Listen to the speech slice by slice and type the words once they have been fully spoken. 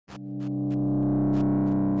The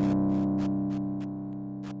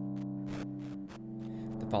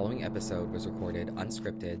following episode was recorded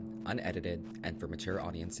unscripted, unedited, and for mature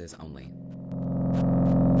audiences only.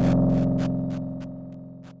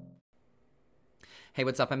 Hey,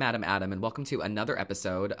 what's up? I'm Adam, and welcome to another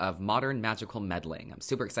episode of Modern Magical Meddling. I'm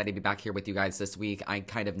super excited to be back here with you guys this week. I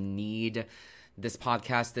kind of need this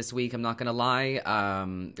podcast this week, I'm not going to lie.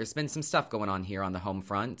 There's been some stuff going on here on the home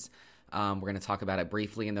front. We're going to talk about it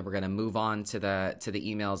briefly, and then we're going to move on to the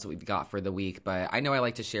emails that we've got for the week. But I know I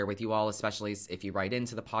like to share with you all, especially if you write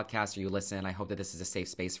into the podcast or you listen. I hope that this is a safe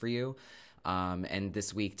space for you. And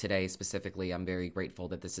this week, today specifically, I'm very grateful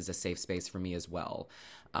that this is a safe space for me as well.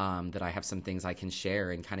 That I have some things I can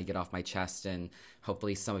share and kind of get off my chest, and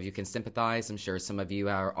hopefully some of you can sympathize. I'm sure some of you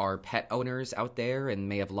are pet owners out there and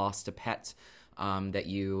may have lost a pet that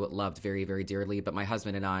you loved very, very dearly. But my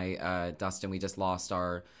husband and I, Dustin, we just lost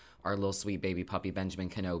our little sweet baby puppy, Benjamin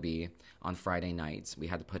Kenobi, on Friday night. We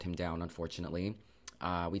had to put him down, unfortunately.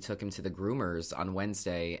 We took him to the groomers on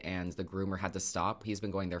Wednesday, and the groomer had to stop. He's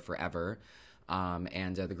been going there forever.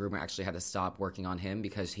 And the groomer actually had to stop working on him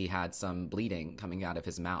because he had some bleeding coming out of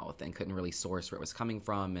his mouth and couldn't really source where it was coming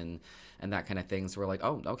from and that kind of thing. So we're like,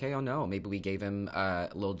 oh, okay, oh no, maybe we gave him a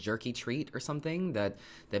little jerky treat or something that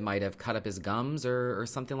might have cut up his gums or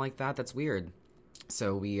something like that. That's weird.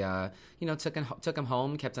 So we, took him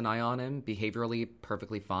home, kept an eye on him, behaviorally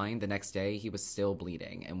perfectly fine. The next day, he was still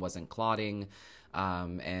bleeding and wasn't clotting,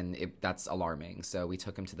 and that's alarming. So we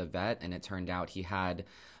took him to the vet, and it turned out he had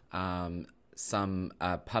some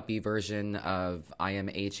puppy version of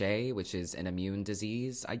IMHA, which is an immune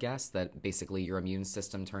disease, I guess, that basically your immune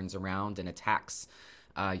system turns around and attacks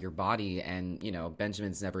your body. And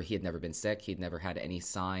Benjamin's he had never been sick. He'd never had any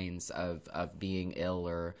signs of being ill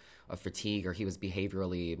or of fatigue, or he was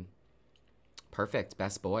behaviorally perfect,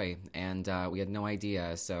 best boy, and we had no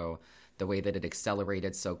idea. So the way that it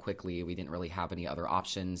accelerated so quickly, we didn't really have any other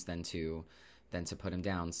options than to put him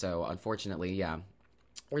down. So unfortunately, yeah,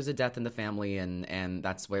 there's a death in the family, and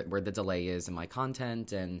that's where the delay is in my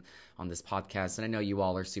content and on this podcast. And I know you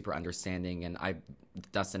all are super understanding, and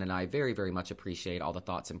Dustin and I very, very much appreciate all the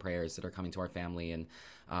thoughts and prayers that are coming to our family, and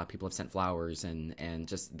people have sent flowers and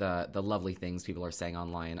just the lovely things people are saying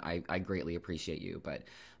online. I greatly appreciate you, but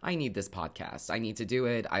I need this podcast. I need to do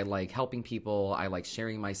it. I like helping people. I like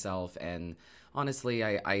sharing myself, and honestly,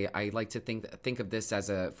 I like to think of this as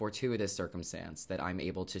a fortuitous circumstance that I'm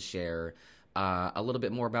able to share a little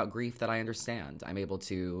bit more about grief that I understand. I'm able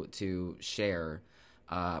to share,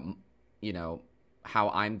 how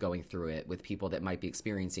I'm going through it with people that might be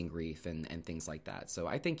experiencing grief and things like that. So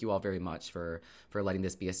I thank you all very much for letting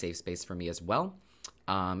this be a safe space for me as well.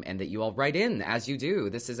 And that you all write in as you do.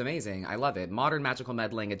 This is amazing. I love it.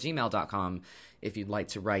 modernmagicalmeddling@gmail.com if you'd like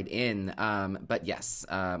to write in. But yes,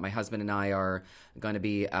 my husband and I are going to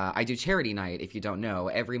be, I do charity night, if you don't know,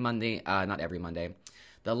 every Monday, not every Monday.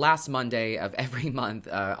 The last Monday of every month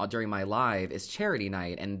during my live is charity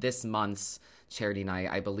night. And this month's charity night,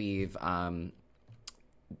 I believe,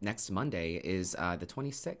 next Monday is the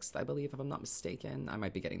 26th, I believe, if I'm not mistaken. I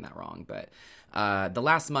might be getting that wrong. But the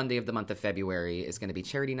last Monday of the month of February is going to be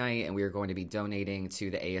charity night, and we are going to be donating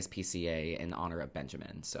to the ASPCA in honor of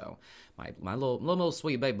Benjamin. So my little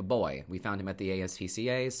sweet baby boy, we found him at the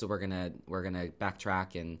ASPCA, so we're gonna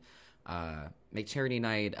backtrack and make charity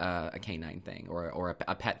night a canine thing or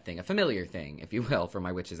a pet thing, a familiar thing, if you will, for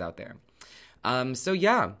my witches out there. So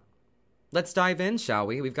yeah, let's dive in, shall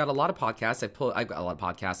we? We've got a lot of podcasts. I've got a lot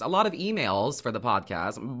of podcasts, a lot of emails for the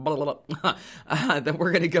podcast that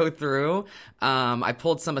we're going to go through. I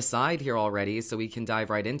pulled some aside here already, so we can dive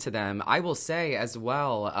right into them. I will say as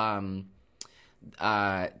well,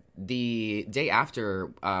 the day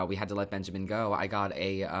after we had to let Benjamin go, I got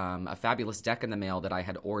a fabulous deck in the mail that I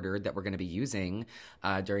had ordered that we're going to be using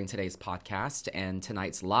during today's podcast and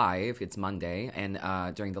tonight's live. It's Monday,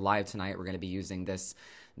 and during the live tonight, we're going to be using this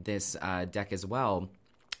deck as well.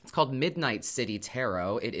 It's called Midnight City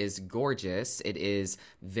Tarot. It is gorgeous. It is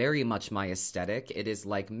very much my aesthetic. It is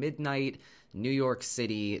like midnight New York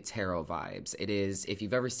City tarot vibes. It is, if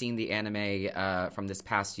you've ever seen the anime from this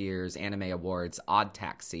past year's Anime Awards, Odd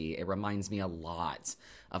Taxi, it reminds me a lot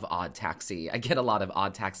of Odd Taxi. I get a lot of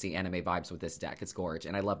Odd Taxi anime vibes with this deck. It's gorgeous.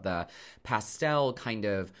 And I love the pastel kind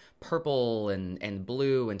of purple and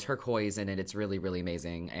blue and turquoise in it. It's really, really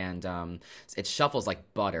amazing. And it shuffles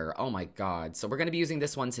like butter. Oh my God. So we're going to be using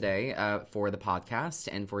this one today for the podcast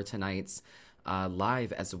and for tonight's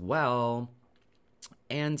live as well.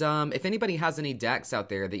 And if anybody has any decks out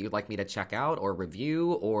there that you'd like me to check out or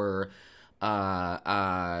review or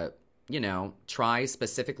try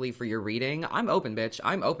specifically for your reading, I'm open, bitch.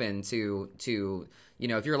 I'm open to,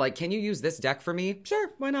 if you're like, can you use this deck for me?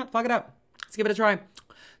 Sure, why not? Fuck it up. Let's give it a try.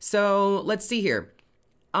 So let's see here.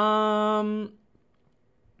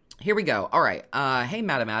 Here we go. All right. Hey,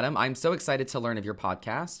 Madam Adam. I'm so excited to learn of your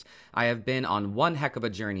podcast. I have been on one heck of a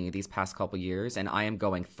journey these past couple years, and I am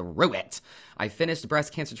going through it. I finished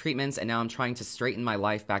breast cancer treatments, and now I'm trying to straighten my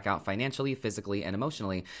life back out financially, physically, and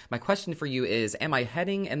emotionally. My question for you is, am I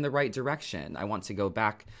heading in the right direction? I want to go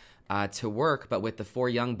back to work, but with the 4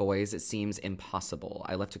 young boys, it seems impossible.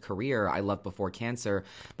 I left a career I loved before cancer,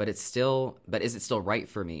 but is it still right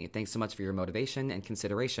for me? Thanks so much for your motivation and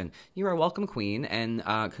consideration. You are welcome, Queen, and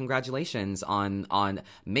congratulations on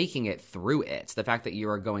making it through it. The fact that you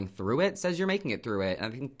are going through it says you're making it through it.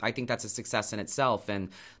 And I think that's a success in itself. And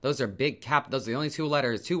those are big those are the only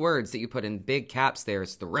 2 words that you put in big caps there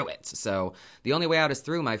is through it. So the only way out is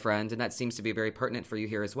through, my friend, and that seems to be very pertinent for you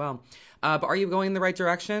here as well. But are you going in the right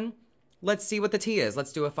direction? Let's see what the tea is.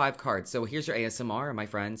 Let's do a 5 card. So here's your ASMR, my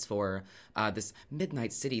friends, for this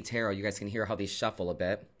Midnight City Tarot. You guys can hear how these shuffle a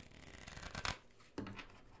bit.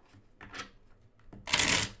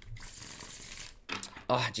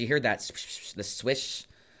 Oh, did you hear that? The swish?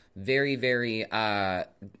 Very, very, I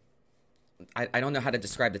don't know how to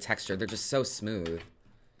describe the texture. They're just so smooth.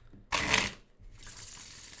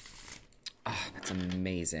 Oh, that's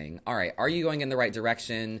amazing. All right. Are you going in the right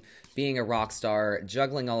direction? Being a rock star,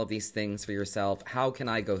 juggling all of these things for yourself. How can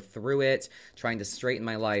I go through it? Trying to straighten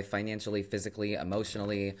my life financially, physically,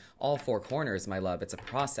 emotionally. All 4 corners, my love. It's a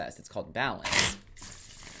process. It's called balance.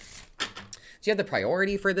 Do you have the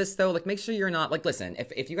priority for this, though? Like, make sure you're not... Like, listen,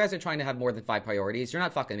 if you guys are trying to have more than 5 priorities, you're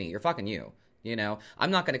not fucking me. You're fucking you.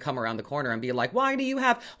 I'm not going to come around the corner and be like, why do you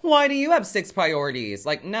have 6 priorities?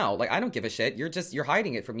 Like, no, like, I don't give a shit. You're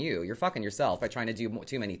hiding it from you. You're fucking yourself by trying to do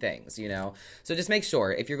too many things, So just make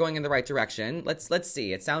sure if you're going in the right direction. Let's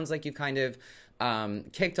see. It sounds like you've kind of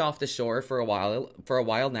kicked off the shore for a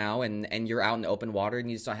while now, and you're out in open water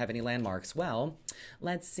and you just don't have any landmarks. Well,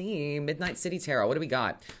 let's see. Midnight City Tarot. What do we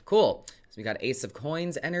got? Cool. So we got Ace of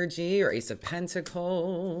Coins energy or Ace of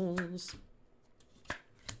Pentacles.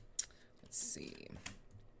 Let's see.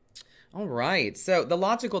 All right. So the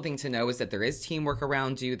logical thing to know is that there is teamwork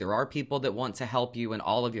around you. There are people that want to help you in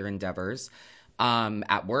all of your endeavors.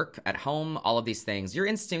 At work, at home, all of these things. Your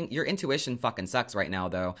intuition fucking sucks right now,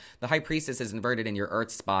 though. The High Priestess is inverted in your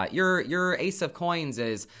Earth spot. Your Ace of Coins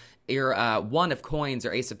is... Your 1 of Coins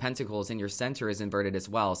or Ace of Pentacles in your center is inverted as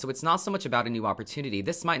well. So it's not so much about a new opportunity.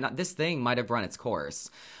 This thing might have run its course,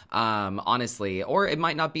 honestly. Or it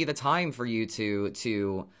might not be the time for you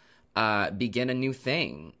to begin a new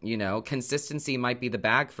thing. Consistency might be the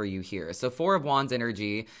bag for you here. So 4 of Wands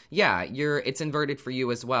energy, yeah, it's inverted for you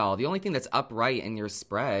as well. The only thing that's upright in your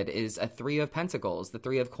spread is a 3 of Pentacles, the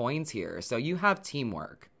 3 of Coins here. So you have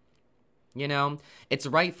teamwork. It's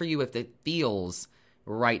right for you if it feels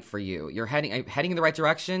right for you. You're heading in the right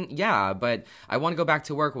direction, yeah, but I want to go back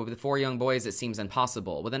to work with the 4 young boys. It seems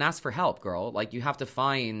impossible. Well, then ask for help, girl. Like, you have to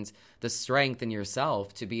find the strength in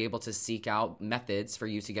yourself to be able to seek out methods for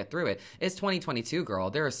you to get through it. It's 2022, girl.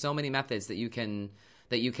 There are so many methods that you can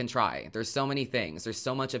try. There's so many things. There's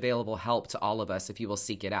so much available help to all of us if you will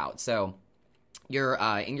seek it out. So you're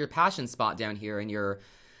in your passion spot down here, and your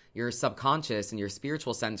subconscious and your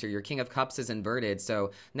spiritual center, your King of Cups is inverted.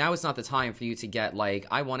 So now is not the time for you to get like,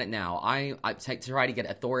 I want it now. I try to get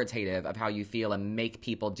authoritative of how you feel and make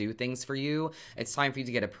people do things for you. It's time for you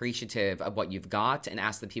to get appreciative of what you've got and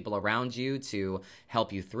ask the people around you to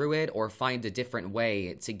help you through it, or find a different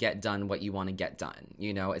way to get done what you want to get done.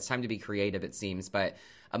 It's time to be creative, it seems. But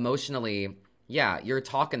emotionally, yeah, you're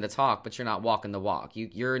talking the talk, but you're not walking the walk.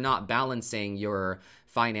 You're not balancing your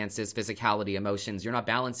finances, physicality, emotions. You're not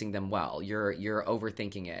balancing them well. You're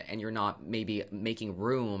overthinking it, and you're not maybe making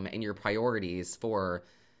room in your priorities for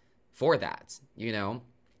that.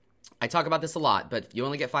 I talk about this a lot, but you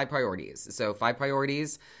only get 5 priorities. So 5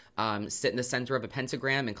 priorities, sit in the center of a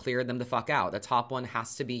pentagram and clear them the fuck out. The top one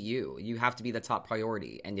has to be you. You have to be the top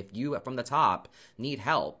priority. And if you, from the top, need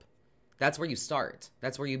help, that's where you start.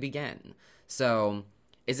 That's where you begin. So,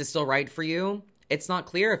 is it still right for you? It's not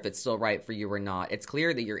clear if it's still right for you or not. It's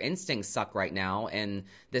clear that your instincts suck right now, and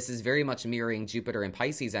this is very much mirroring Jupiter and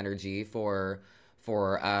Pisces energy for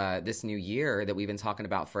this new year that we've been talking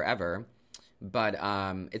about forever. But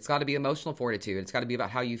it's got to be emotional fortitude. It's got to be about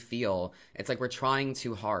how you feel. It's like we're trying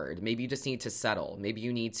too hard. Maybe you just need to settle. Maybe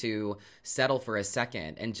you need to settle for a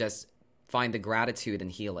second and just find the gratitude in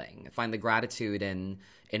healing, find the gratitude in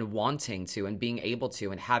wanting to and being able to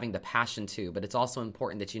and having the passion to. But it's also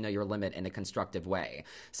important that you know your limit in a constructive way.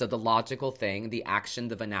 So the logical thing, the action,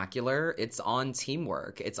 the vernacular, it's on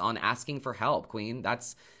teamwork. It's on asking for help, queen.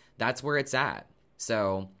 That's where it's at.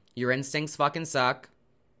 So your instincts fucking suck.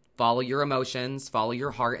 Follow your emotions, follow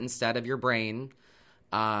your heart instead of your brain.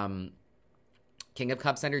 King of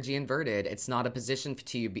Cups energy inverted. It's not a position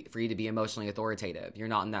for you to be emotionally authoritative. You're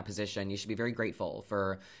not in that position. You should be very grateful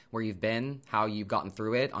for where you've been, how you've gotten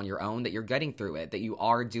through it on your own, that you're getting through it, that you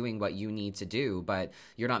are doing what you need to do, but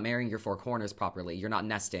you're not marrying your four corners properly. You're not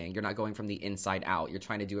nesting. You're not going from the inside out. You're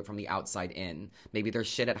trying to do it from the outside in. Maybe there's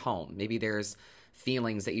shit at home. Maybe there's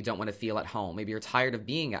feelings that you don't want to feel at home. Maybe you're tired of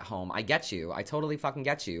being at home. I get you. I totally fucking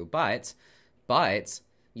get you. But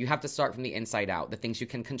you have to start from the inside out. The things you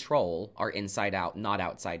can control are inside out, not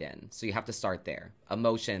outside in. So you have to start there.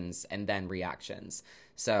 Emotions and then reactions.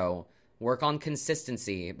 So work on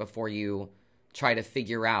consistency before you try to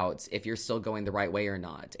figure out if you're still going the right way or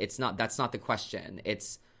not. That's not the question.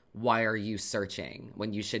 It's why are you searching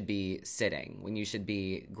when you should be sitting, when you should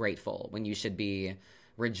be grateful, when you should be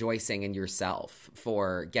rejoicing in yourself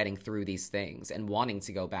for getting through these things and wanting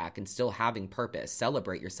to go back and still having purpose.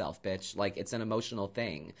 Celebrate yourself, bitch. Like, it's an emotional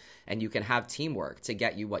thing, and you can have teamwork to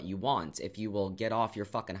get you what you want if you will get off your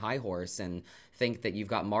fucking high horse and think that you've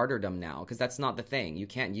got martyrdom now, because that's not the thing. You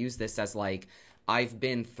can't use this as like, I've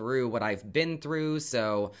been through what I've been through,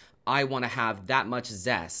 so I want to have that much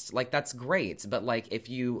zest. Like, that's great, but like, if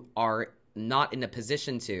you are not in a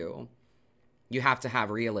position to, you have to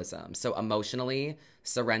have realism. So emotionally,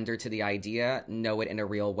 surrender to the idea, know it in a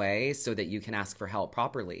real way so that you can ask for help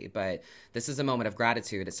properly. But this is a moment of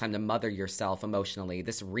gratitude. It's time to mother yourself emotionally.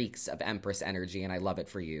 This reeks of Empress energy, and I love it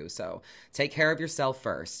for you. So take care of yourself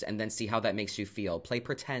first and then see how that makes you feel. Play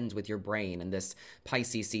pretend with your brain in this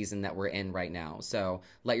Pisces season that we're in right now. So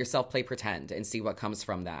let yourself play pretend and see what comes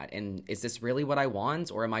from that. And is this really what I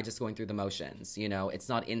want, or am I just going through the motions? You know, it's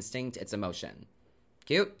not instinct, it's emotion.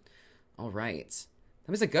 Cute? All right.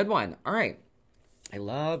 That was a good one. All right. I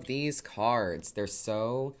love these cards. They're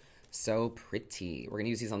so pretty. We're going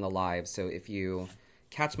to use these on the live. So if you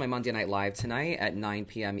catch my Monday Night Live tonight at 9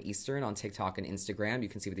 p.m. Eastern on TikTok and Instagram, you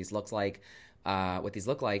can see what these look like.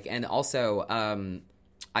 And also,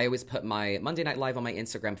 I always put my Monday Night Live on my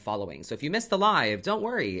Instagram following. So if you missed the live, don't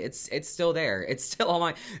worry. It's still there. It's still on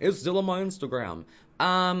my Instagram.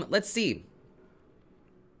 Let's see.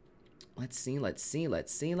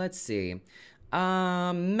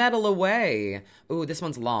 Metal away. Ooh, this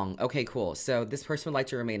one's long. Okay, cool. So this person would like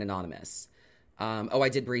to remain anonymous. I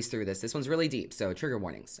did breeze through this. This one's really deep, so trigger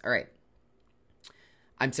warnings. All right.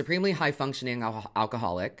 I'm supremely high-functioning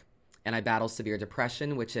alcoholic, and I battle severe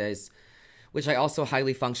depression, which I also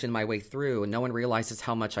highly function my way through. No one realizes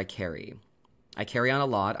how much I carry. I carry on a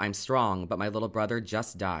lot. I'm strong, but my little brother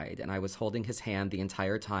just died, and I was holding his hand the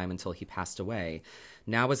entire time until he passed away.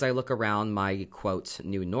 Now, as I look around my, quote,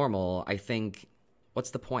 new normal, I think, what's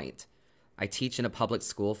the point? I teach in a public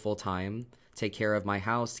school full-time, take care of my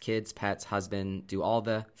house, kids, pets, husband, do all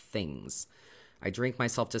the things. I drink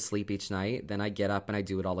myself to sleep each night, then I get up and I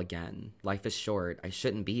do it all again. Life is short. I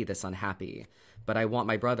shouldn't be this unhappy. But I want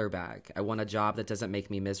my brother back. I want a job that doesn't make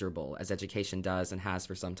me miserable, as education does and has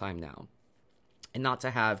for some time now. And not to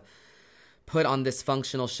have put on this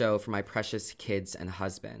functional show for my precious kids and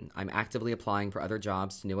husband. I'm actively applying for other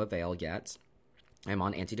jobs to no avail yet. I'm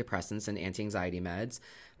on antidepressants and anti-anxiety meds.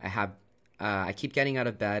 I keep getting out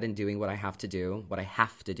of bed and doing what I have to do.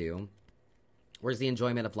 Where's the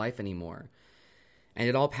enjoyment of life anymore? And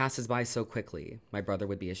it all passes by so quickly. My brother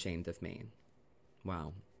would be ashamed of me.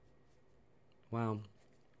 Wow. Well,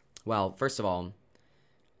 first of all,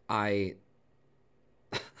 I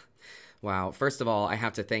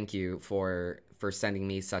have to thank you for sending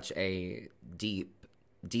me such a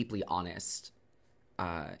deeply honest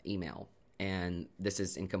email. And this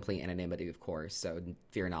is in complete anonymity, of course, so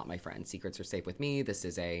fear not, my friend. Secrets are safe with me. This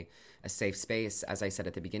is a safe space, as I said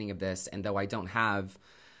at the beginning of this. And though I don't have,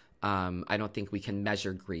 I don't think we can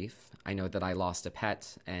measure grief. I know that I lost a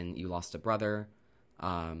pet and you lost a brother.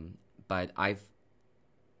 But I've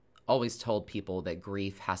always told people that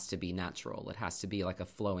grief has to be natural. It has to be like a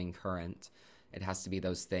flowing current. It has to be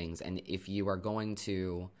those things. And if you are going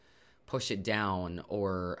to push it down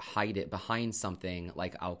or hide it behind something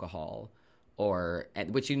like alcohol,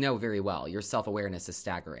 which you know very well, your self-awareness is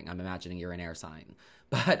staggering. I'm imagining you're an air sign.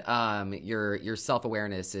 But your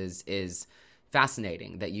self-awareness is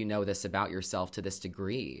fascinating that you know this about yourself to this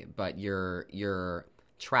degree, but you're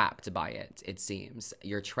trapped by it seems.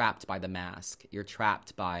 You're trapped by the mask. You're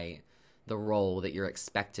trapped by the role that you're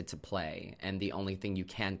expected to play, and the only thing you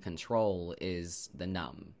can control is the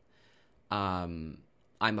numb. I'm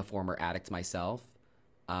a former addict myself.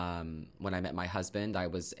 When I met my husband, I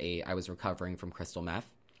was recovering from crystal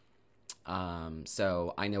meth.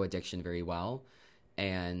 So I know addiction very well.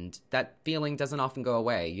 And that feeling doesn't often go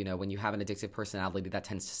away. You know, when you have an addictive personality, that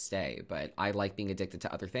tends to stay. But I like being addicted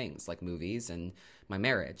to other things, like movies and my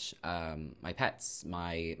marriage, my pets,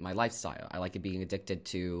 my lifestyle. I like being addicted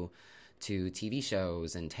to TV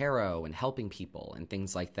shows and tarot and helping people and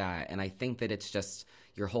things like that. And I think that it's just,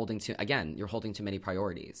 you're holding too many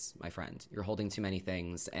priorities, my friend. You're holding too many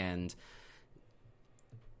things, and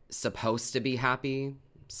supposed to be happy,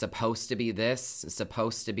 supposed to be this,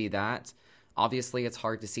 supposed to be that. Obviously, it's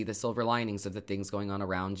hard to see the silver linings of the things going on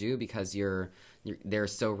around you, because they're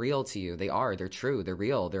so real to you. They're true, they're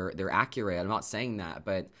real, they're accurate. I'm not saying that,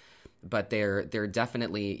 but they're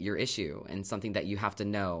definitely your issue, and something that you have to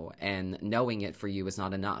know, and knowing it for you is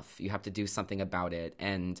not enough. You have to do something about it.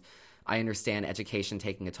 And I understand education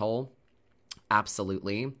taking a toll.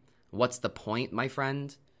 Absolutely. What's the point, my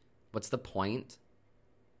friend? What's the point?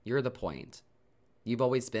 You're the point. You've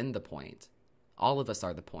always been the point. All of us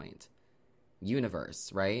are the point.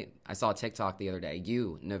 Universe, right? I saw a TikTok the other day.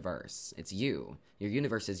 Universe. It's you. Your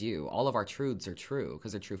universe is you. All of our truths are true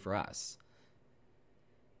because they're true for us.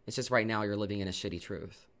 It's just right now you're living in a shitty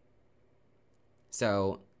truth.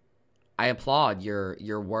 So I applaud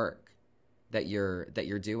your work that you're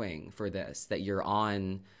doing for this, that you're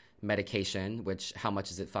on medication, which, how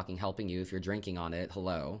much is it fucking helping you if you're drinking on it?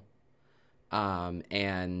 Hello.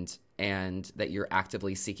 And that you're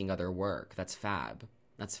actively seeking other work. That's fab.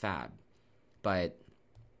 That's fab. But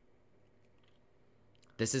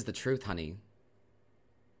this is the truth, honey.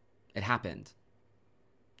 It happened.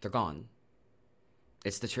 They're gone.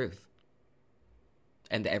 It's the truth.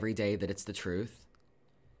 And every day that it's the truth,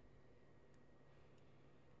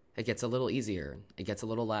 it gets a little easier. It gets a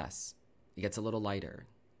little less. It gets a little lighter.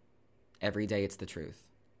 Every day it's the truth.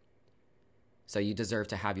 So you deserve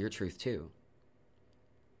to have your truth too.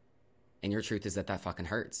 And your truth is that fucking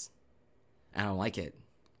hurts. I don't like it.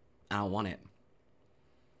 I don't want it.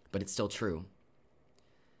 But it's still true.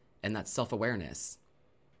 And that's self-awareness.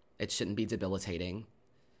 It shouldn't be debilitating.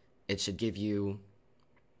 It should give you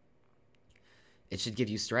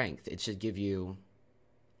strength. It should give you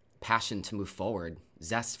passion to move forward,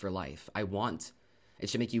 zest for life. It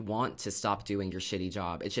should make you want to stop doing your shitty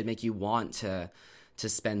job. It should make you want to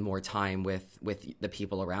spend more time with the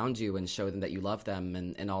people around you and show them that you love them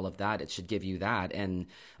and all of that. It should give you that. And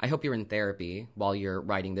I hope you're in therapy while you're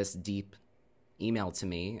writing this deep email to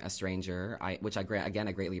me, a stranger, which I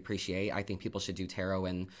greatly appreciate. I think people should do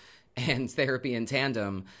tarot and therapy in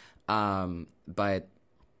tandem. But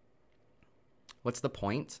what's the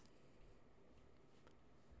point?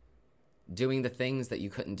 Doing the things that you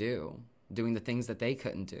couldn't do, doing the things that they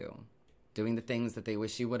couldn't do, doing the things that they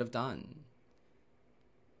wish you would have done.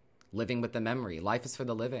 Living with the memory. Life is for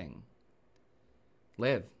the living.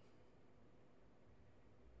 Live.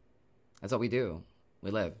 That's what we do. We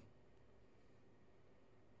live.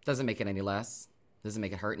 Doesn't make it any less. Doesn't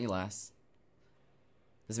make it hurt any less.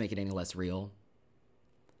 Doesn't make it any less real.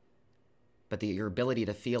 But your ability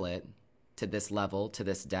to feel it to this level, to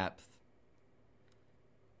this depth,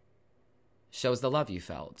 shows the love you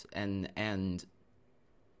felt, and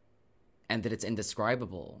that it's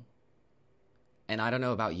indescribable. And I don't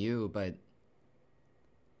know about you, but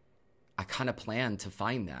I kind of plan to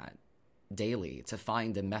find that daily, to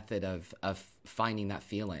find a method of finding that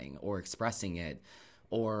feeling or expressing it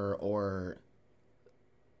or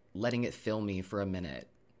letting it fill me for a minute,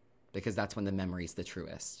 because that's when the memory's the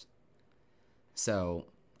truest. So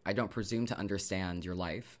I don't presume to understand your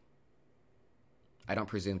life. I don't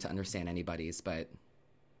presume to understand anybody's, but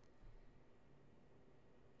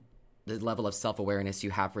the level of self-awareness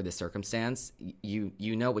you have for this circumstance, you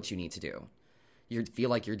know what you need to do. You feel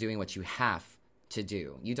like you're doing what you have to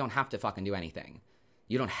do. You don't have to fucking do anything.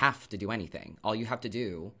 You don't have to do anything. All you have to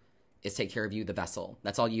do is take care of you, the vessel.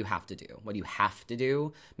 That's all you have to do. What do you have to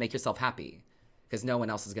do? Make yourself happy, because no one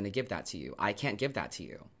else is going to give that to you. I can't give that to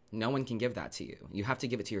you. No one can give that to you. You have to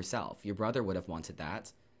give it to yourself. Your brother would have wanted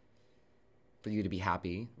that for you to be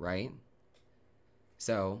happy, right?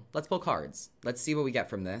 So let's pull cards. Let's see what we get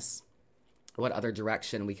from this. What other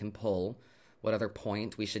direction we can pull, what other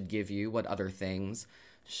point we should give you, what other things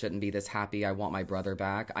shouldn't be this happy. I want my brother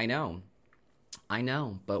back. I know,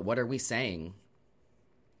 but what are we saying?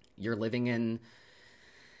 You're living in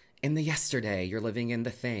the yesterday, you're living in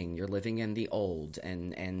the thing, you're living in the old,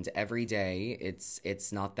 and every day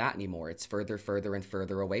it's not that anymore. It's further and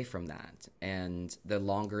further away from that. And the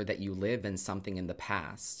longer that you live in something in the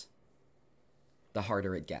past, the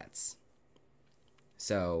harder it gets.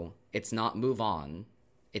 So it's not move on,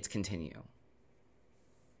 it's continue.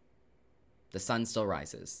 The sun still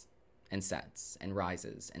rises and sets and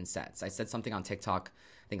rises and sets. I said something on TikTok,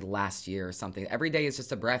 I think last year or something. Every day is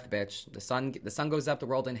just a breath, bitch. The sun goes up, the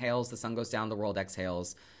world inhales. The sun goes down, the world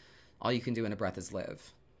exhales. All you can do in a breath is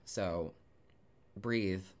live. So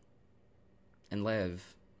breathe and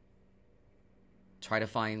live. Try to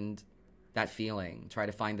find that feeling. Try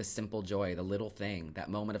to find the simple joy, the little thing, that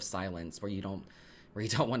moment of silence where you don't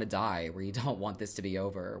want to die, where you don't want this to be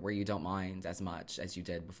over, where you don't mind as much as you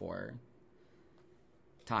did before.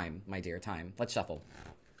 Time, my dear, time. Let's shuffle.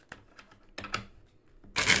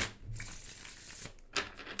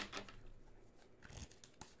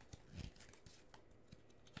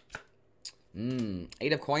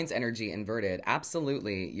 Eight of Coins energy inverted.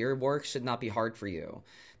 Absolutely. Your work should not be hard for you.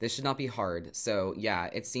 This should not be hard. So yeah,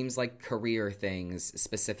 it seems like career things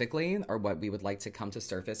specifically are what we would like to come to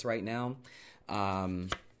surface right now. I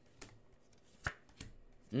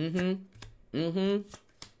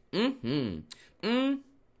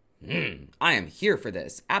am here for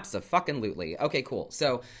this. Abso-fucking-lutely. Okay, cool.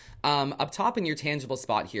 So, up top in your tangible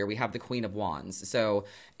spot here, we have the Queen of Wands. So,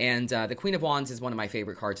 and the Queen of Wands is one of my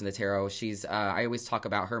favorite cards in the tarot. She's, I always talk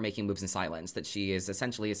about her making moves in silence, that she is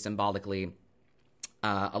essentially symbolically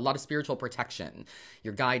a lot of spiritual protection.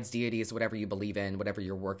 Your guides, deities, whatever you believe in, whatever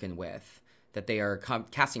you're working with, that they are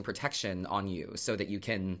casting protection on you so that you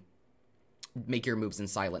can make your moves in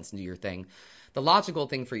silence and do your thing. The logical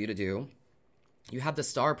thing for you to do, you have the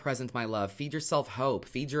star present, my love. Feed yourself hope,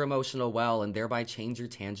 feed your emotional well, and thereby change your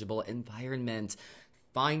tangible environment.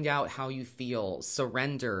 Find out how you feel.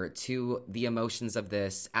 Surrender to the emotions of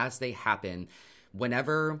this as they happen.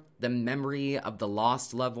 Whenever the memory of the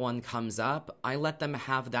lost loved one comes up, I let them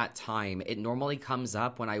have that time. It normally comes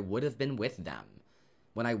up when I would have been with them.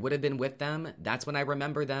 When I would have been with them, that's when I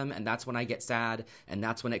remember them, and that's when I get sad, and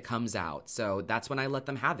that's when it comes out. So that's when I let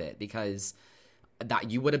them have it, because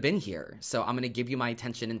that you would have been here. So I'm going to give you my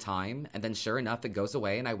attention and time, and then sure enough, it goes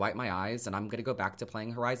away, and I wipe my eyes, and I'm going to go back to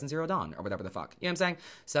playing Horizon Zero Dawn, or whatever the fuck. You know what I'm saying?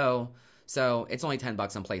 So it's only $10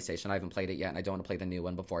 on PlayStation. I haven't played it yet, and I don't want to play the new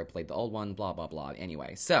one before I played the old one, blah, blah, blah.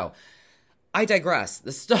 Anyway, so I digress.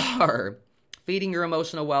 The star, feeding your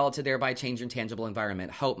emotional well to thereby change your tangible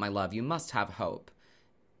environment. Hope, my love. You must have hope.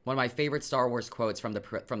 One of my favorite Star Wars quotes from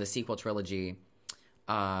the sequel trilogy,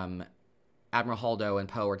 Admiral Holdo and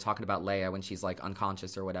Poe were talking about Leia when she's like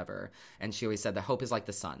unconscious or whatever, and she always said that hope is like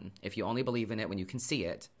the sun. If you only believe in it when you can see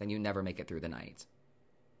it, then you never make it through the night.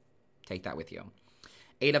 Take that with you.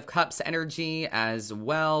 Eight of Cups energy as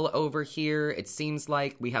well over here. It seems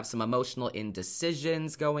like we have some emotional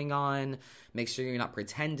indecisions going on. Make sure you're not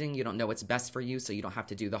pretending you don't know what's best for you, so you don't have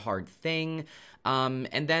to do the hard thing.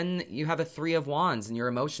 And then you have a Three of Wands in your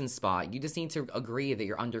emotion spot. You just need to agree that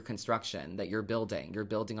you're under construction, that you're building. You're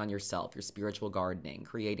building on yourself, your spiritual gardening,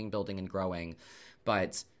 creating, building, and growing.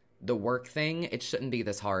 But the work thing, it shouldn't be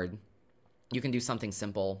this hard. You can do something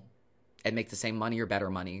simple and make the same money or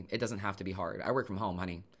better money. It doesn't have to be hard. I work from home,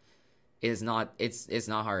 honey. It's not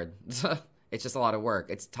hard. It's just a lot of work.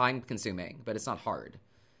 It's time consuming, but it's not hard,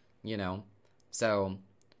 you know? So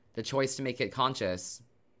the choice to make it conscious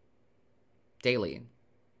daily,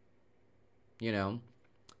 you know?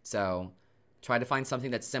 So try to find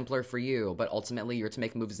something that's simpler for you, but ultimately you're to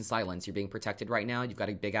make moves in silence. You're being protected right now. You've got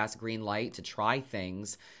a big ass green light to try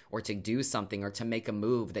things or to do something or to make a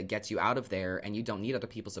move that gets you out of there, and you don't need other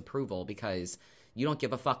people's approval because you don't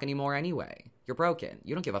give a fuck anymore anyway. You're broken.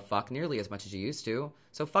 You don't give a fuck nearly as much as you used to.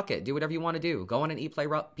 So fuck it. Do whatever you want to do. Go on an eat,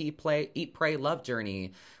 pray, love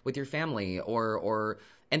journey with your family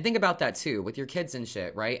and think about that too with your kids and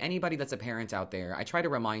shit, right? Anybody that's a parent out there, I try to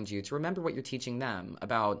remind you to remember what you're teaching them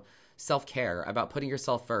about self-care, about putting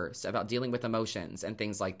yourself first, about dealing with emotions and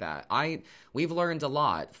things like that. We've learned a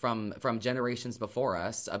lot from generations before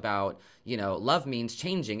us about, you know, love means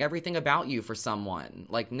changing everything about you for someone.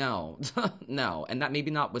 Like, no, no. And that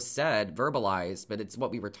maybe not was said, verbalized, but it's what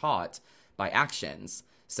we were taught by actions.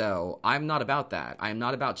 So I'm not about that. I'm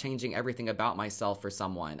not about changing everything about myself for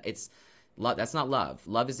someone. That's not love.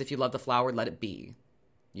 Love is if you love the flower, let it be.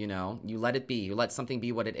 You know, you let it be. You let something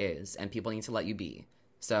be what it is, and people need to let you be.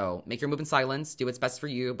 So make your move in silence, do what's best for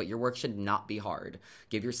you, but your work should not be hard.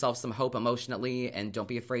 Give yourself some hope emotionally, and don't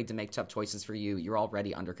be afraid to make tough choices for you. You're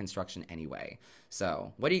already under construction anyway.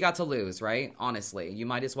 So what do you got to lose, right? Honestly, you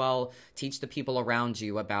might as well teach the people around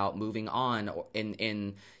you about moving on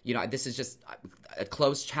in you know, this is just a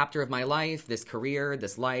closed chapter of my life, this career,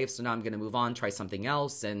 this life, so now I'm going to move on, try something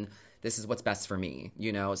else, and this is what's best for me,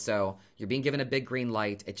 you know? So you're being given a big green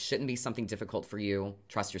light. It shouldn't be something difficult for you.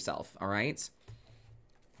 Trust yourself, all right?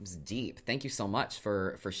 was deep. Thank you so much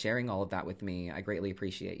for sharing all of that with me. I greatly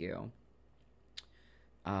appreciate you.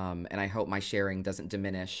 And I hope my sharing doesn't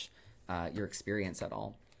diminish your experience at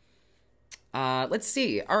all. Let's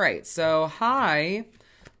see. All right. So, hi.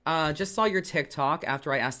 Just saw your TikTok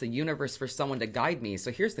after I asked the universe for someone to guide me.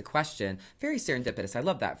 So here's the question. Very serendipitous. I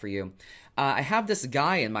love that for you. I have this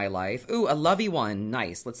guy in my life. Ooh, a lovey one.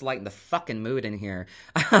 Nice. Let's lighten the fucking mood in here.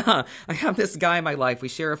 I have this guy in my life. We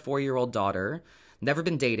share a 4-year-old daughter. Never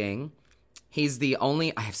been dating. He's the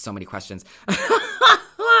only... I have so many questions.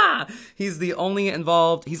 He's only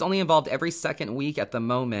involved every second week at the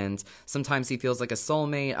moment. Sometimes he feels like a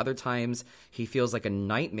soulmate. Other times he feels like a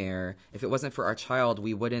nightmare. If it wasn't for our child,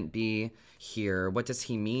 we wouldn't be here. What does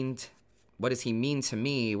he mean to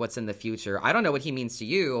me? What's in the future? I don't know what he means to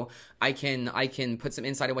you. I can put some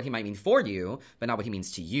insight on what he might mean for you, but not what he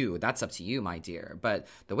means to you. That's up to you, my dear. But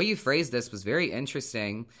the way you phrased this was very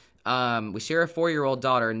interesting. We share a 4-year-old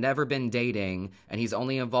daughter, never been dating, and he's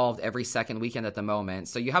only involved every second weekend at the moment.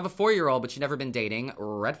 So you have a 4-year-old, but you've never been dating.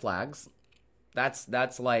 Red flags.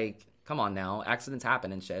 That's like, come on now. Accidents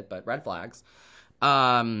happen and shit, but red flags.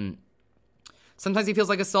 Sometimes he feels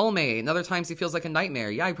like a soulmate, and other times he feels like a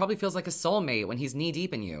nightmare. Yeah, he probably feels like a soulmate when he's knee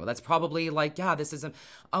deep in you. That's probably like, yeah, this isn't,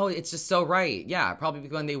 oh, it's just so right. Yeah, probably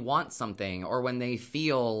when they want something or when they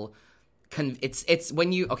feel, it's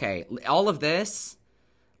when you, okay, all of this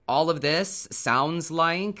sounds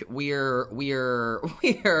like we're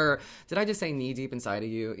did I just say knee deep inside of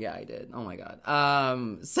you? Yeah, I did. Oh my God.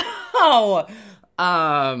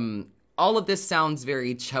 All of this sounds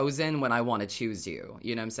very chosen when I want to choose you.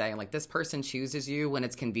 You know what I'm saying? Like, this person chooses you when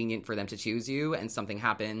it's convenient for them to choose you, and something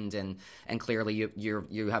happened, and clearly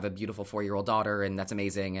you have a beautiful 4-year-old daughter, and that's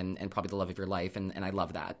amazing, and probably the love of your life, and I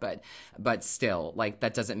love that. But still, like,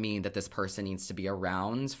 that doesn't mean that this person needs to be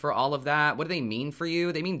around for all of that. What do they mean for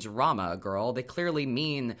you? They mean drama, girl. They clearly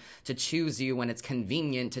mean to choose you when it's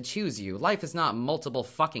convenient to choose you. Life is not multiple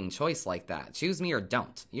fucking choice like that. Choose me or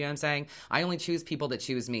don't. You know what I'm saying? I only choose people that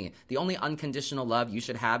choose me. The only unconditional love you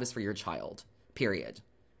should have is for your child. Period.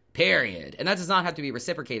 And that does not have to be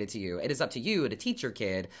reciprocated to you. It is up to you to teach your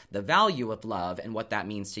kid the value of love and what that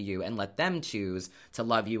means to you, and let them choose to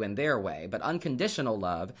love you in their way. But unconditional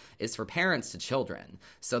love is for parents to children.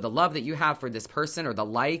 So the love that you have for this person, or the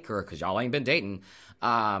like, or because y'all ain't been dating,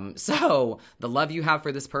 so the love you have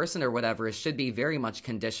for this person or whatever should be very much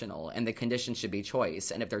conditional, and the condition should be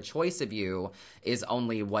choice. And if their choice of you is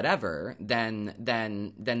only whatever, then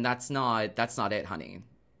that's not it, honey.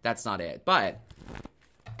 That's not it. But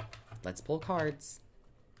let's pull cards.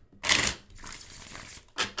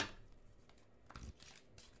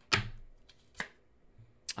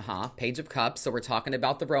 Page of Cups. So we're talking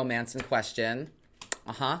about the romance in question.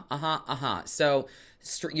 So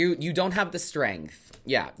you don't have the strength.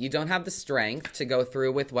 Yeah, you don't have the strength to go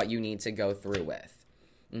through with what you need to go through with.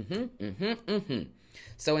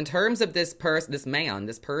 So in terms of this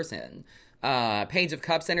person, Page of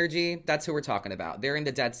Cups energy, that's who we're talking about. They're in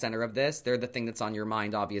the dead center of this. They're the thing that's on your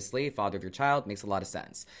mind, obviously. Father of your child, makes a lot of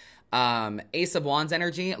sense. Ace of Wands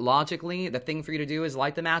energy, logically, the thing for you to do is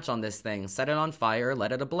light the match on this thing. Set it on fire,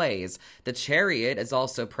 let it ablaze. The Chariot is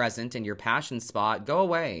also present in your passion spot. Go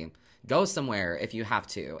away. Go somewhere if you have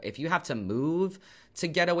to. If you have to move to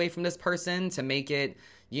get away from this person, to make it,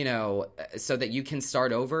 you know, so that you can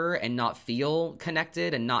start over and not feel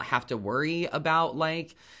connected and not have to worry about,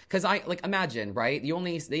 like, because imagine, right? They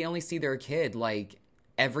only see their kid like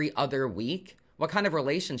every other week. What kind of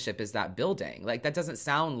relationship is that building? Like, that doesn't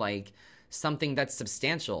sound like something that's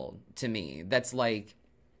substantial to me. That's like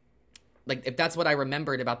if that's what I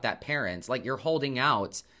remembered about that parent, like, you're holding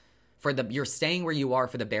out you're staying where you are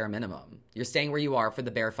for the bare minimum. You're staying where you are for the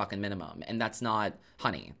bare fucking minimum. And that's not,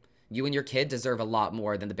 honey. You and your kid deserve a lot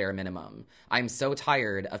more than the bare minimum. I'm so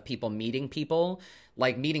tired of meeting people,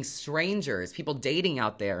 like meeting strangers, people dating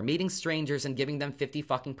out there, meeting strangers and giving them 50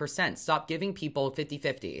 fucking %. Stop giving people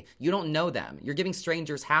 50-50. You don't know them. You're giving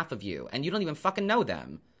strangers half of you, and you don't even fucking know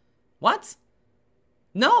them. What?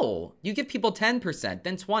 No, you give people 10%,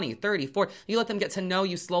 then 20, 30, 40. You let them get to know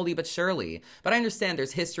you slowly but surely. But I understand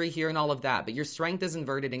there's history here and all of that, but your strength is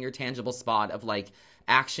inverted in your tangible spot of, like,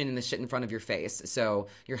 action and the shit in front of your face. So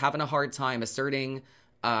you're having a hard time asserting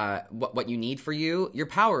what you need for you. Your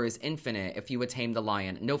power is infinite if you would tame the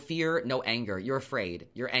lion. No fear, no anger. You're afraid.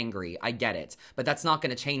 You're angry. I get it. But that's not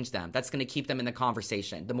going to change them. That's going to keep them in the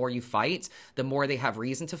conversation. The more you fight, the more they have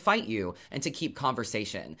reason to fight you and to keep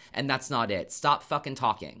conversation. And that's not it. Stop fucking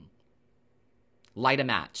talking. Light a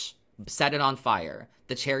match. Set it on fire.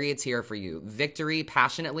 The Chariot's here for you. Victory,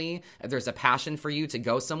 passionately. If there's a passion for you to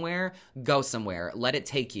go somewhere, go somewhere. Let it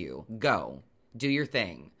take you. Go. Do your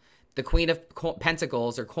thing. The Queen of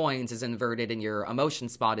Pentacles or coins is inverted in your emotion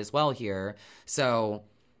spot as well here. So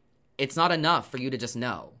it's not enough for you to just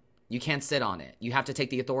know. You can't sit on it. You have to take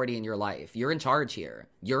the authority in your life. You're in charge here.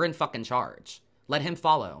 You're in fucking charge. Let him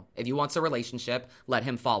follow. If you want a relationship, let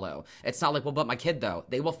him follow. It's not like, well, but my kid, though.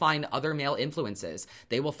 They will find other male influences.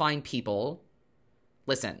 They will find people.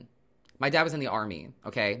 Listen, my dad was in the army,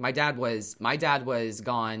 okay? My dad was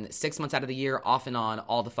gone 6 months out of the year, off and on,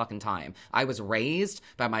 all the fucking time. I was raised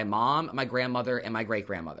by my mom, my grandmother, and my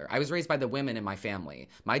great-grandmother. I was raised by the women in my family.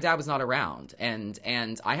 My dad was not around, and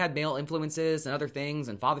I had male influences and other things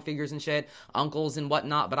and father figures and shit, uncles and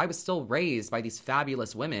whatnot, but I was still raised by these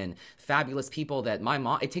fabulous women, fabulous people that my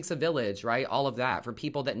mom, it takes a village, right? All of that for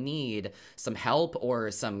people that need some help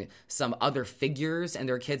or some other figures in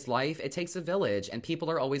their kid's life. It takes a village, and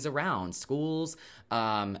people are always around. Schools,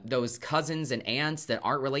 those cousins and aunts that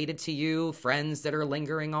aren't related to you, friends that are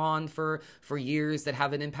lingering on for years that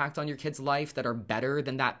have an impact on your kid's life that are better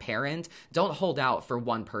than that parent. Don't hold out for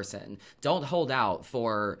one person. Don't hold out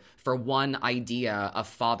for one idea of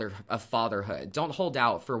fatherhood. Don't hold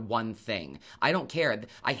out for one thing. I don't care.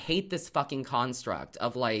 I hate this fucking construct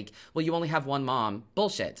of like, well, you only have one mom.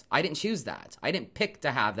 Bullshit. I didn't choose that. I didn't pick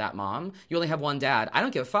to have that mom. You only have one dad. I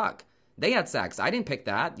don't give a fuck. They had sex. I didn't pick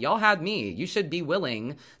that. Y'all had me. You should be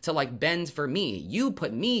willing to like bend for me. You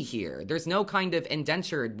put me here. There's no kind of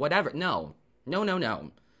indentured whatever. No.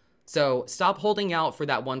 So stop holding out for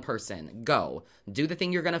that one person. Go. Do the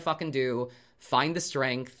thing you're going to fucking do. Find the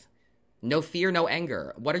strength. No fear, no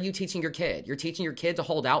anger. What are you teaching your kid? You're teaching your kid to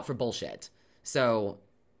hold out for bullshit. So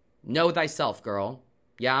know thyself, girl.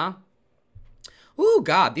 Yeah? Ooh,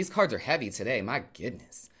 God, these cards are heavy today. My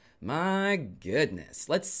goodness.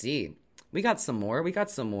 Let's see. We got some more.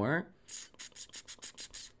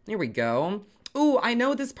 Here we go. Ooh, I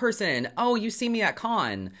know this person. Oh, you see me at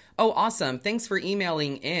con. Oh, awesome. Thanks for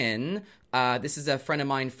emailing in. This is a friend of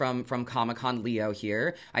mine from Comic-Con, Leo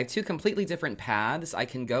here. I have two completely different paths I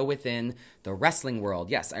can go within the wrestling world.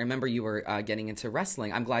 Yes, I remember you were getting into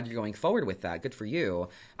wrestling. I'm glad you're going forward with that. Good for you.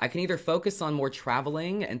 I can either focus on more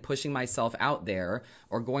traveling and pushing myself out there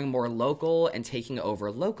or going more local and taking over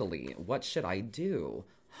locally. What should I do?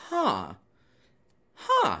 Huh.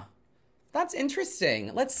 That's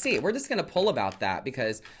interesting. Let's see. We're just going to pull about that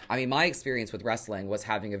because, I mean, my experience with wrestling was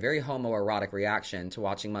having a very homoerotic reaction to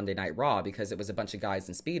watching Monday Night Raw because it was a bunch of guys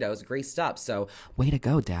in Speedos greased up. So, way to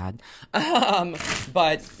go, Dad.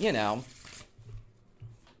 But, you know,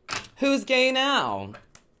 who's gay now?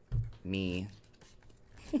 Me.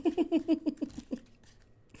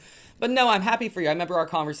 But no, I'm happy for you. I remember our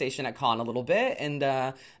conversation at con a little bit, and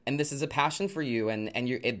this is a passion for you, and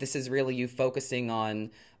this is really you focusing on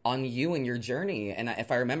you and your journey. And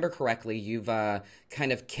if I remember correctly, you've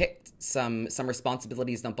kind of kicked some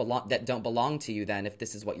responsibilities that don't belong to you. Then, if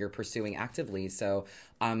this is what you're pursuing actively, so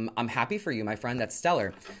I'm happy for you, my friend. That's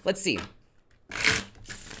stellar. Let's see.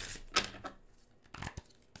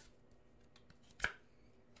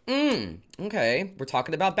 Okay, we're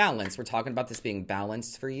talking about balance. We're talking about this being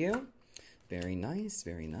balanced for you. Very nice,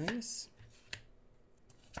 very nice.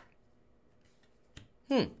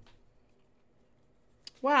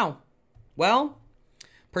 Wow. Well,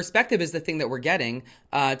 perspective is the thing that we're getting.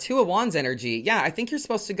 Two of Wands energy. Yeah, I think you're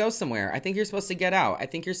supposed to go somewhere. I think you're supposed to get out. I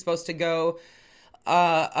think you're supposed to go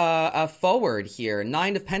forward here.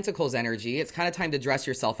 Nine of Pentacles energy. It's kind of time to dress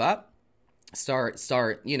yourself up.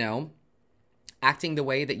 Start, you know, acting the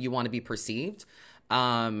way that you want to be perceived,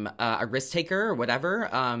 a risk taker or whatever,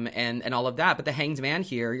 and all of that. But the Hanged Man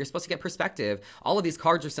here, you're supposed to get perspective. All of these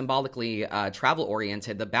cards are symbolically travel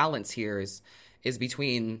oriented. The balance here is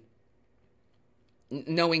between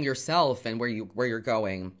knowing yourself and where you're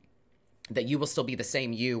going, that you will still be the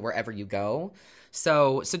same you wherever you go.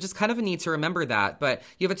 So just kind of a need to remember that. But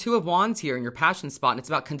you have a Two of Wands here in your passion spot, and it's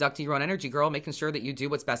about conducting your own energy, girl, making sure that you do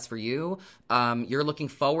what's best for you. You're looking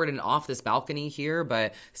forward and off this balcony here,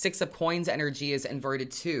 but Six of Coins energy is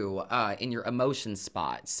inverted too in your emotion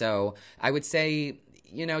spot. So I would say,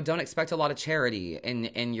 you know, don't expect a lot of charity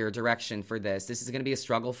in your direction for this. This is going to be a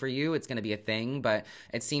struggle for you. It's going to be a thing, but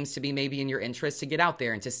it seems to be maybe in your interest to get out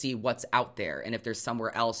there and to see what's out there. And if there's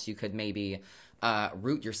somewhere else you could maybe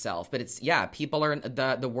root yourself. But it's, yeah, people are,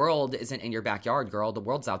 the world isn't in your backyard, girl. The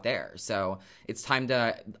world's out there. So it's time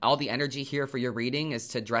to, all the energy here for your reading is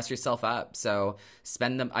to dress yourself up. So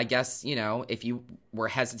spend them, I guess, you know, if you were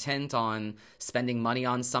hesitant on spending money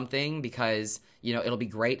on something because, you know, it'll be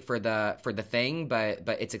great for the thing, but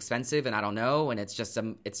it's expensive and I don't know. And it's just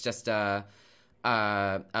what's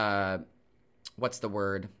the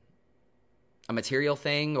word? A material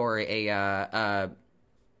thing or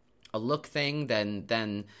a look thing,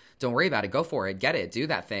 then don't worry about it. Go for it. Get it. Do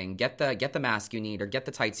that thing. Get the mask you need, or get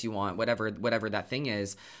the tights you want, whatever that thing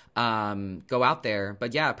is. Go out there.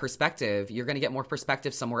 But yeah, perspective. You're going to get more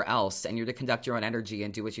perspective somewhere else, and you're to conduct your own energy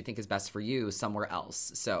and do what you think is best for you somewhere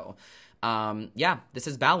else. So, yeah, this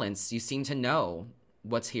is balance. You seem to know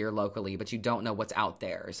what's here locally, but you don't know what's out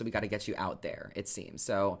there. So we got to get you out there, it seems.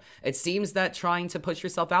 So it seems that trying to push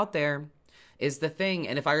yourself out there is the thing.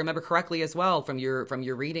 And if I remember correctly as well from your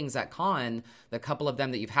readings at Con, the couple of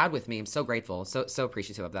them that you've had with me, I'm so grateful, so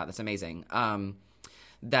appreciative of that. That's amazing.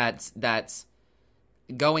 That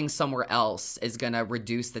going somewhere else is gonna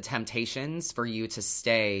reduce the temptations for you to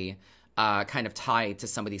stay kind of tied to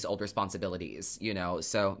some of these old responsibilities, you know.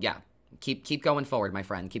 So yeah, keep going forward, my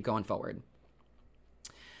friend. Keep going forward.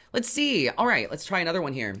 Let's see. All right, let's try another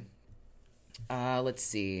one here. Let's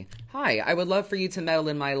see. Hi, I would love for you to meddle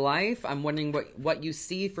in my life. I'm wondering what you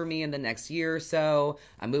see for me in the next year or so.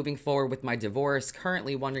 I'm moving forward with my divorce.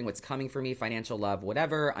 Currently wondering what's coming for me, financial, love,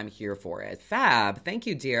 whatever. I'm here for it. Fab. Thank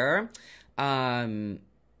you, dear. Mariella,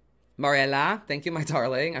 thank you, my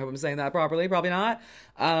darling. I hope I'm saying that properly. Probably not.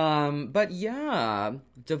 But yeah,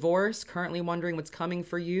 divorce, currently wondering what's coming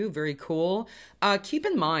for you. Very cool. Keep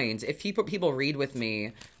in mind, if people read with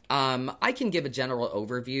me, I can give a general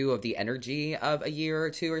overview of the energy of a year or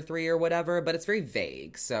 2 or 3 or whatever, but it's very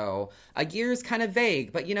vague. So a year is kind of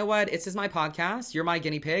vague, but you know what? This is my podcast. You're my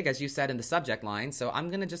guinea pig, as you said in the subject line. So I'm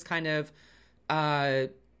going to just kind of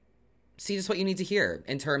see just what you need to hear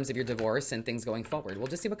in terms of your divorce and things going forward. We'll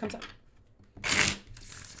just see what comes up.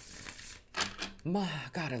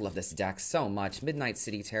 God, I love this deck so much. Midnight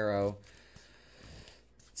City Tarot.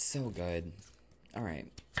 So good. All right.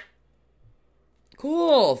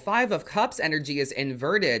 Cool. 5 of Cups energy is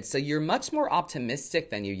inverted, so you're much more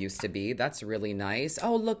optimistic than you used to be. That's really nice.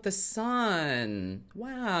 Oh, look, the sun.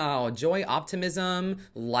 Wow. Joy, optimism,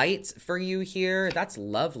 light for you here. That's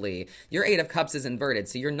lovely. Your 8 of Cups is inverted,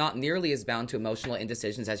 so you're not nearly as bound to emotional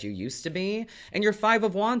indecisions as you used to be. And your 5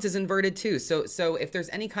 of Wands is inverted too. So if there's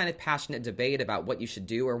any kind of passionate debate about what you should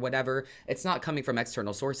do or whatever, it's not coming from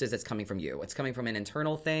external sources. It's coming from you. It's coming from an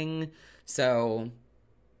internal thing. So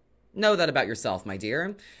know that about yourself, my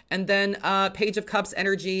dear. And then Page of Cups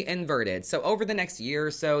energy inverted. So over the next year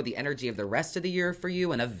or so, the energy of the rest of the year for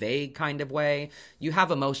you in a vague kind of way, you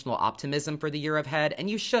have emotional optimism for the year ahead, and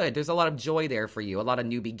you should. There's a lot of joy there for you, a lot of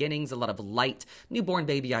new beginnings, a lot of light, newborn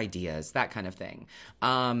baby ideas, that kind of thing.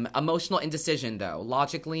 Emotional indecision, though.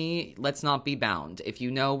 Logically, let's not be bound. If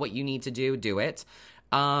you know what you need to do, do it.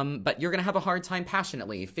 But you're going to have a hard time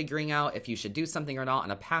passionately figuring out if you should do something or not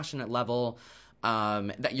on a passionate level.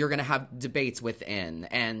 That you're going to have debates within.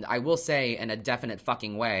 And I will say, in a definite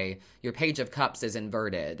fucking way, your Page of Cups is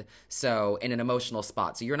inverted. So in an emotional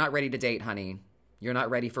spot. So you're not ready to date, honey. You're not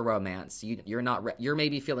ready for romance. You're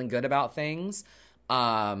maybe feeling good about things,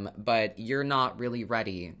 but you're not really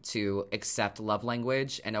ready to accept love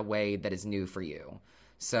language in a way that is new for you.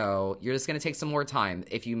 So you're just going to take some more time.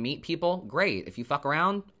 If you meet people, great. If you fuck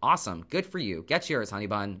around, awesome. Good for you. Get yours, honey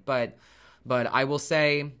bun. But I will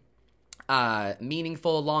say,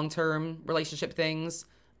 meaningful long-term relationship things,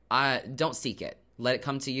 don't seek it. Let it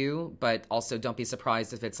come to you, but also don't be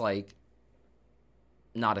surprised if it's like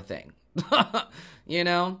not a thing. You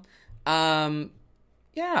know?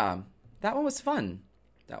 Yeah, that one was fun.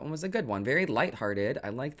 That one was a good one. Very lighthearted. I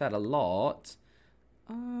like that a lot.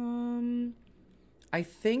 I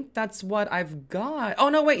think that's what I've got. Oh,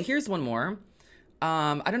 no, wait, here's one more.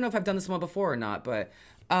 I don't know if I've done this one before or not, but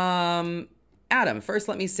Adam, first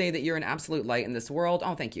let me say that you're an absolute light in this world.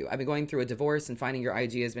 Oh, thank you. I've been going through a divorce, and finding your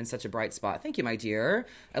IG has been such a bright spot. Thank you, my dear.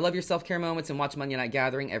 I love your self-care moments and watch Monday Night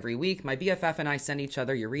Gathering every week. My BFF and I send each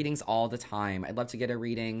other your readings all the time. I'd love to get a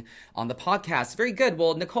reading on the podcast. Very good.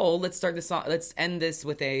 Well, Nicole, let's end this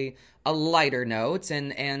with a lighter note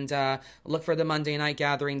and look for the Monday Night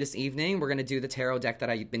Gathering this evening. We're going to do the tarot deck that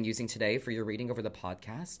I've been using today for your reading over the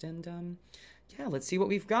podcast, and yeah, let's see what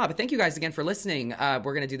we've got. But thank you guys again for listening. We're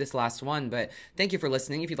going to do this last one, but thank you for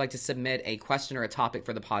listening. If you'd like to submit a question or a topic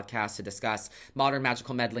for the podcast to discuss,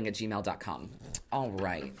 modernmagicalmeddling@gmail.com. All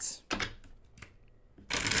right.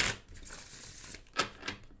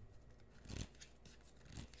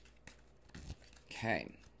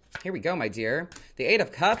 Okay. Here we go, my dear. The 8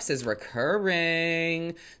 of Cups is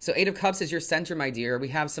recurring. So 8 of Cups is your center, my dear. We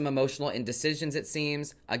have some emotional indecisions, it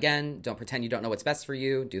seems. Again, don't pretend you don't know what's best for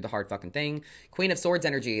you. Do the hard fucking thing. Queen of Swords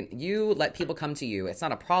energy. You let people come to you. It's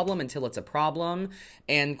not a problem until it's a problem.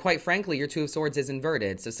 And quite frankly, your 2 of Swords is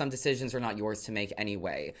inverted. So some decisions are not yours to make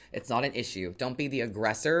anyway. It's not an issue. Don't be the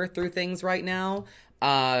aggressor through things right now.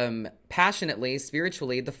 Passionately,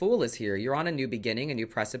 spiritually, the Fool is here. You're on a new beginning, a new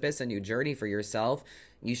precipice, a new journey for yourself.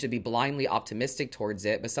 You should be blindly optimistic towards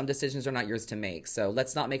it, but some decisions are not yours to make. So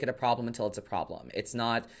let's not make it a problem until it's a problem. It's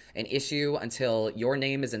not an issue until your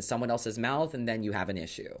name is in someone else's mouth, and then you have an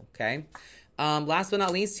issue, okay? Last but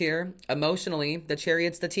not least here, emotionally, the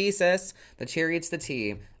Chariot's the tea, sis. The Chariot's the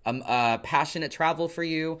tea. Passionate travel for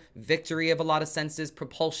you, victory of a lot of senses,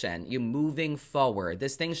 propulsion, you moving forward.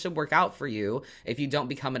 This thing should work out for you if you don't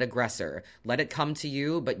become an aggressor. Let it come to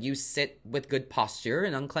you, but you sit with good posture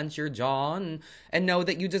and unclench your jaw and know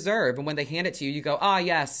that you deserve. And when they hand it to you, you go, ah,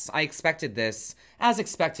 yes, I expected this. As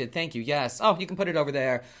expected, thank you, yes. Oh, you can put it over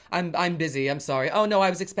there. I'm busy, I'm sorry. Oh, no, I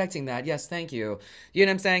was expecting that. Yes, thank you. You know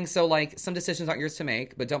what I'm saying? So, like, some decisions aren't yours to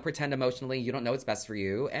make, but don't pretend emotionally you don't know what's best for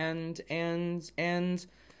you. And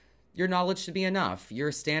your knowledge should be enough.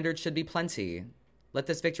 Your standards should be plenty. Let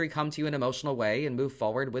this victory come to you in an emotional way and move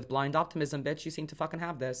forward with blind optimism, bitch. You seem to fucking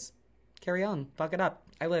have this. Carry on. Fuck it up.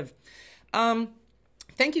 I live.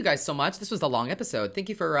 Thank you guys so much. This was a long episode. Thank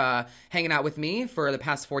you for hanging out with me for the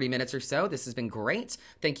past 40 minutes or so. This has been great.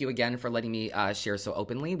 Thank you again for letting me share so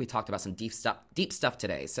openly. We talked about some deep stuff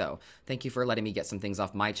today. So thank you for letting me get some things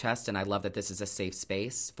off my chest. And I love that this is a safe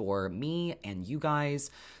space for me and you guys.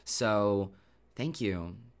 So thank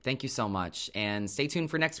you. Thank you so much. And stay tuned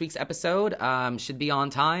for next week's episode. Should be on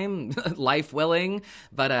time, life willing.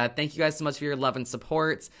 But thank you guys so much for your love and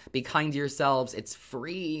support. Be kind to yourselves. It's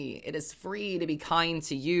free. It is free to be kind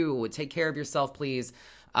to you. Take care of yourself, please.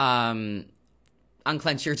 Unclench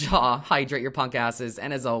your jaw. Hydrate your punk asses.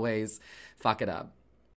 And as always, fuck it up.